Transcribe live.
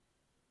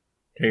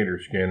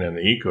Taterskin and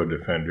the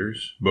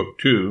Eco-Defenders, Book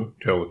 2,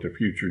 Tell It to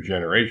Future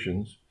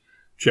Generations,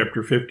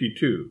 Chapter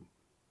 52.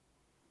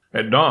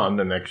 At dawn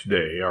the next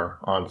day, our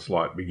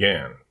onslaught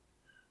began.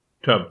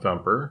 Tub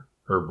Thumper,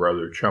 her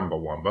brother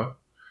Chumbawamba,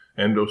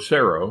 and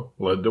Ocero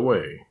led the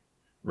way,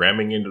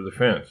 ramming into the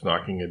fence,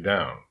 knocking it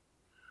down.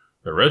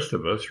 The rest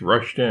of us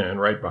rushed in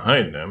right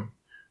behind them,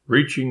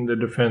 breaching the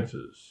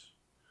defenses.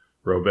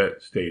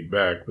 Robette stayed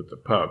back with the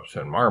pups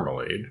and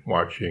Marmalade,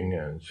 watching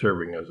and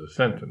serving as a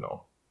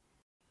sentinel.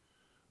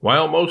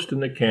 While most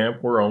in the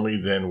camp were only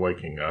then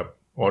waking up,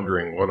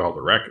 wondering what all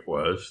the racket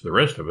was, the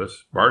rest of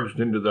us barged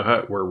into the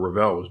hut where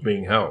Ravel was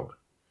being held.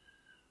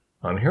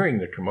 On hearing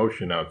the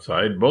commotion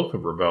outside, both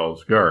of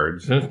Ravel's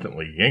guards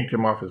instantly yanked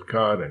him off his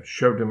cot and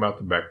shoved him out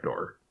the back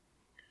door.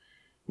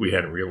 We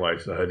hadn't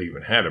realized the hut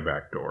even had a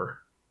back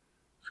door.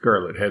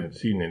 Scarlet hadn't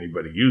seen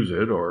anybody use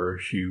it, or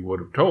she would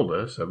have told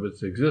us of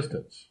its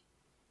existence.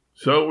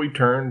 So we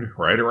turned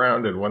right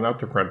around and went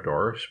out the front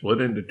door,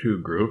 split into two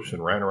groups,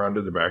 and ran around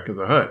to the back of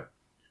the hut.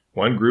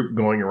 One group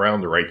going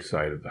around the right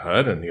side of the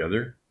hut and the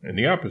other in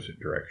the opposite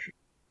direction.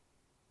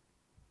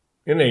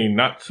 In a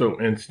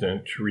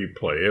not-so-instant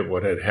replay of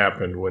what had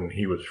happened when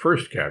he was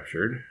first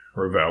captured,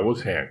 Ravel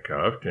was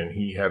handcuffed, and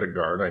he had a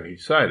guard on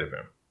each side of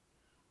him.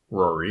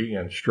 Rory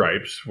and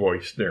Stripes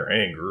voiced their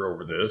anger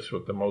over this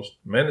with the most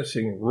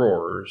menacing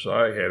roars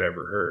I had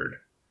ever heard.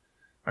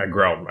 I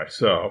growled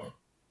myself.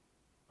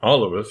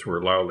 All of us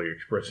were loudly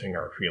expressing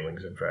our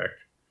feelings, in fact.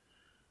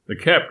 The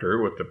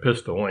captor, with the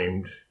pistol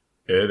aimed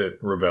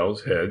at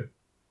Ravel's head.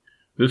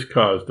 This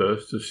caused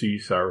us to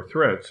cease our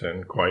threats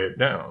and quiet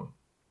down.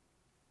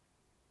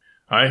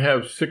 "I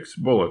have 6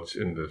 bullets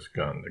in this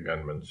gun," the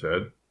gunman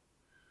said.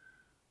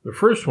 "The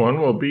first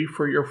one will be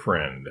for your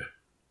friend.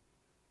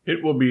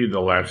 It will be the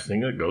last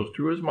thing that goes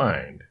through his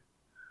mind.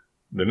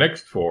 The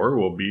next 4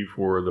 will be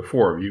for the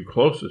 4 of you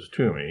closest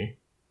to me.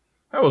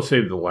 I will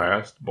save the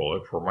last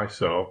bullet for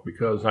myself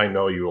because I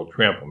know you will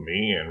trample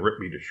me and rip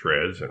me to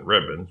shreds and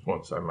ribbons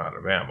once I'm out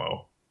of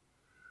ammo."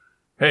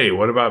 "Hey,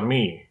 what about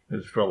me?"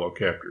 his fellow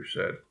captor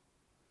said.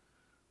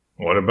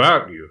 "What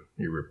about you?"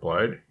 he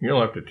replied.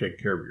 "You'll have to take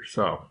care of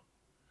yourself."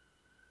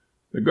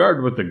 The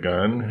guard with the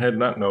gun had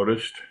not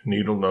noticed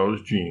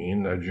Needle-Nosed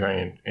Jean, a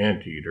giant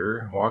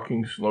anteater,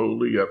 walking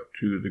slowly up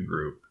to the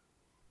group.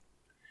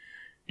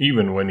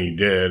 Even when he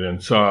did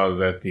and saw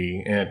that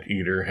the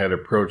anteater had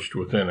approached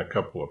within a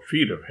couple of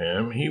feet of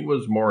him, he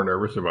was more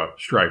nervous about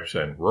Stripes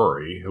and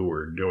Rory, who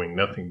were doing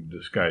nothing to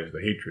disguise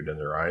the hatred in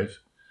their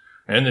eyes,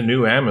 and the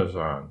new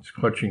Amazons,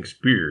 clutching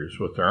spears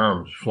with their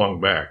arms flung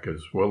back,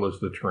 as well as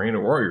the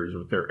Terrena warriors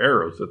with their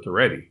arrows at the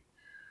ready,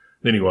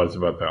 than he was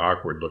about the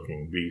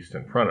awkward-looking beast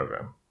in front of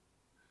him.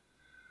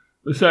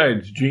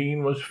 Besides,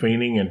 Jean was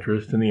feigning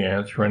interest in the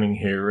ants running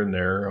here and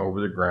there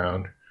over the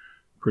ground,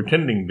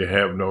 pretending to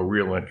have no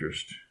real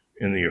interest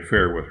in the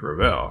affair with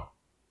Ravel.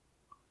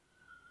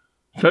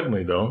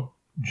 Suddenly, though,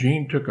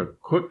 Jean took a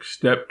quick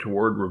step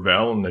toward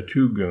Ravel and the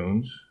 2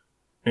 goons,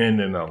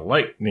 and in a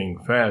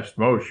lightning-fast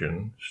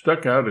motion,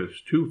 stuck out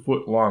his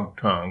 2-foot-long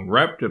tongue,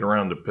 wrapped it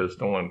around the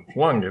pistol, and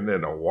flung it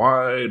in a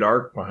wide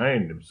arc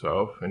behind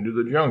himself into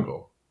the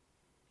jungle.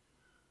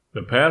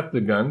 The path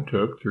the gun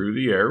took through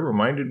the air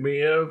reminded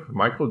me of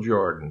Michael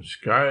Jordan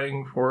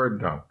skying for a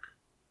dunk.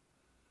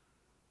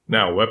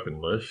 Now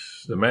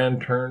weaponless, the man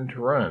turned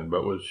to run,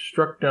 but was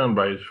struck down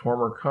by his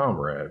former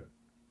comrade.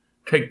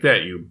 "Take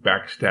that, you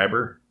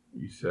backstabber,"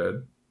 he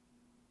said.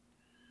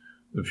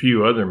 The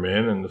few other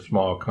men in the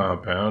small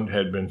compound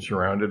had been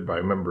surrounded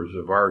by members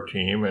of our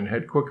team and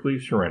had quickly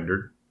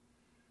surrendered.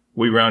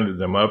 We rounded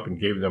them up and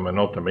gave them an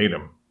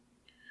ultimatum.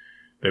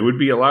 They would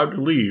be allowed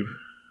to leave,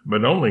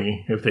 but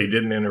only if they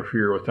didn't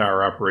interfere with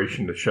our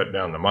operation to shut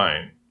down the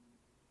mine.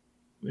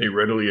 They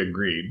readily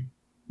agreed,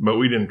 but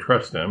we didn't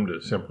trust them to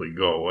simply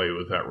go away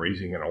without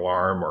raising an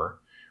alarm or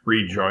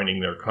rejoining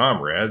their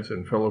comrades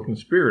and fellow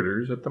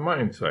conspirators at the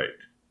mine site.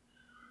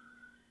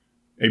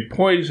 "A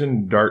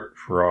poisoned dart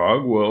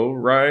frog will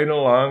ride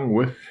along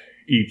with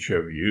each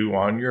of you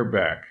on your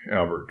back,"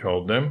 Albert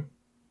told them.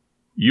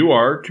 "You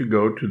are to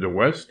go to the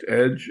west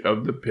edge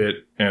of the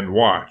pit and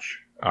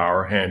watch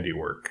our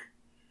handiwork.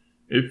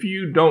 If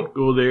you don't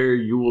go there,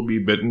 you will be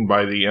bitten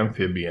by the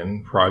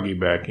amphibian froggy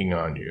backing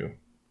on you.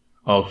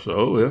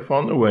 Also, if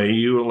on the way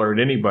you alert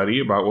anybody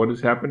about what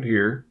has happened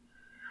here,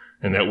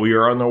 and that we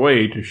are on the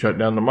way to shut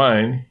down the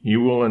mine, you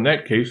will in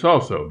that case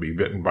also be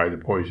bitten by the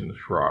poisonous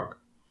frog.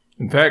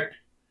 In fact,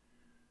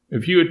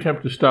 if you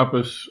attempt to stop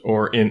us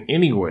or in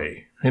any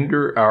way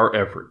hinder our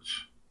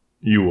efforts,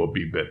 you will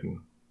be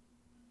bitten.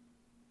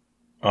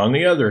 On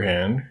the other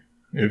hand,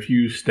 if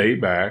you stay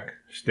back,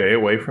 stay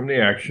away from the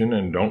action,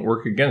 and don't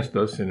work against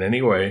us in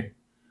any way,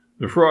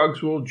 the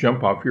frogs will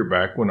jump off your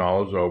back when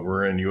all is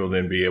over, and you will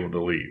then be able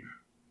to leave.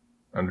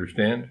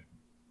 Understand?"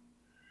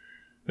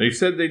 They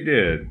said they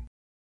did.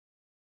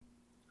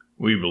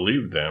 We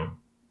believed them.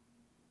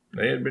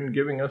 They had been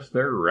giving us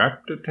their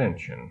rapt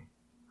attention.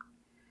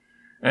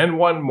 "And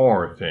one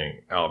more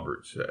thing,"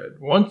 Albert said.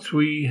 "Once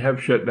we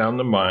have shut down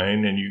the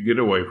mine and you get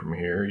away from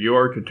here, you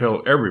are to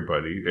tell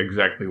everybody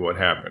exactly what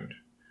happened.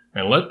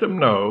 and let them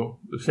know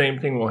the same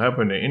thing will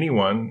happen to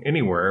anyone,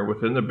 anywhere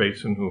within the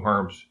basin who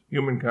harms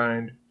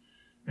humankind,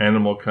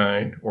 animal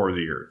kind, or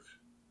the earth.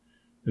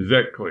 Is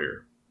that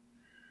clear?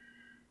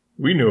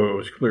 We knew it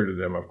was clear to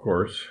them, of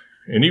course,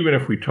 and even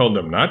if we told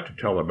them not to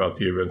tell about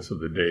the events of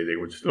the day, they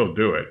would still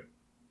do it.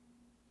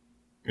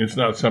 It's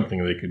not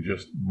something they could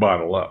just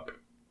bottle up.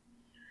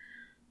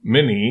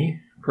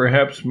 Many,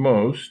 perhaps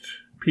most,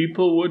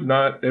 people would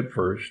not at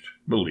first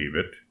believe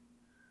it.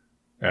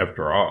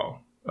 After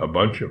all, a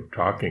bunch of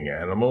talking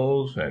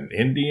animals and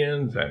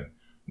Indians and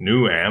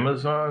new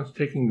Amazons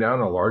taking down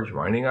a large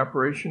mining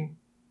operation?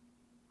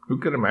 Who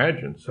could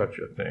imagine such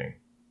a thing?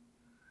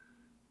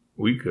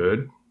 We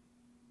could.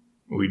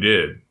 We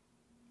did.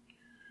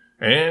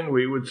 And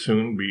we would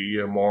soon be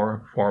a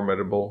more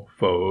formidable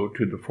foe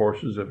to the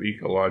forces of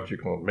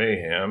ecological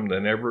mayhem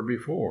than ever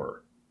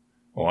before.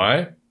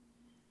 Why?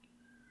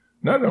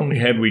 Not only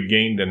had we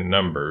gained in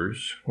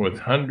numbers, with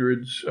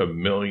hundreds of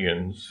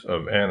millions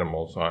of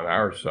animals on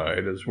our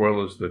side, as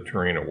well as the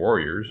Terrena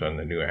warriors on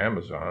the new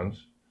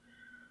Amazons,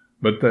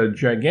 but the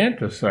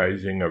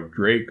giganticizing of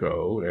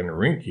Draco and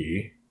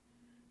Rinky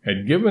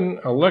had given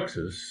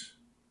Alexis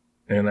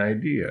an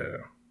idea.